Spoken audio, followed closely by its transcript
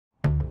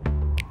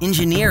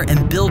engineer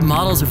and build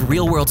models of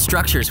real-world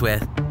structures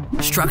with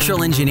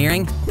structural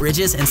engineering,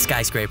 bridges, and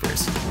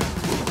skyscrapers.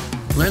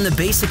 Learn the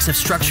basics of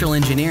structural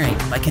engineering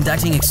by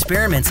conducting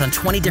experiments on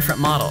 20 different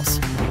models.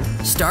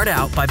 Start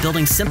out by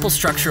building simple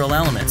structural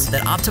elements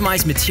that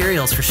optimize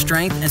materials for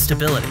strength and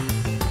stability.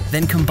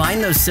 Then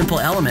combine those simple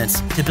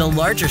elements to build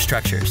larger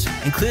structures,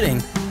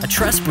 including a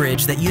truss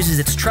bridge that uses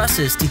its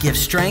trusses to give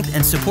strength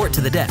and support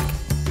to the deck,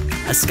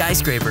 a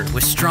skyscraper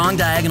with strong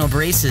diagonal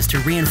braces to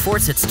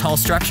reinforce its tall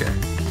structure,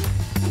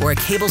 or a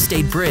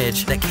cable-stayed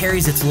bridge that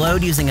carries its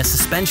load using a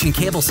suspension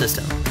cable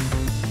system.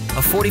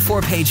 A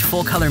 44-page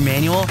full-color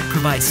manual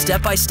provides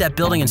step-by-step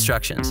building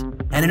instructions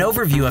and an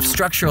overview of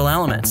structural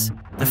elements,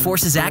 the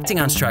forces acting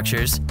on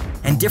structures,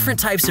 and different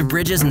types of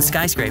bridges and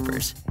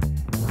skyscrapers.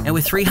 And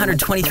with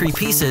 323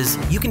 pieces,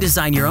 you can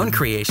design your own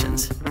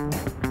creations.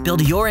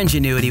 Build your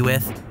ingenuity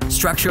with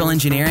structural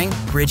engineering,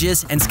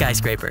 bridges, and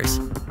skyscrapers.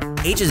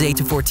 Ages 8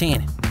 to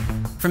 14.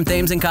 From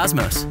Thames and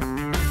Kosmos.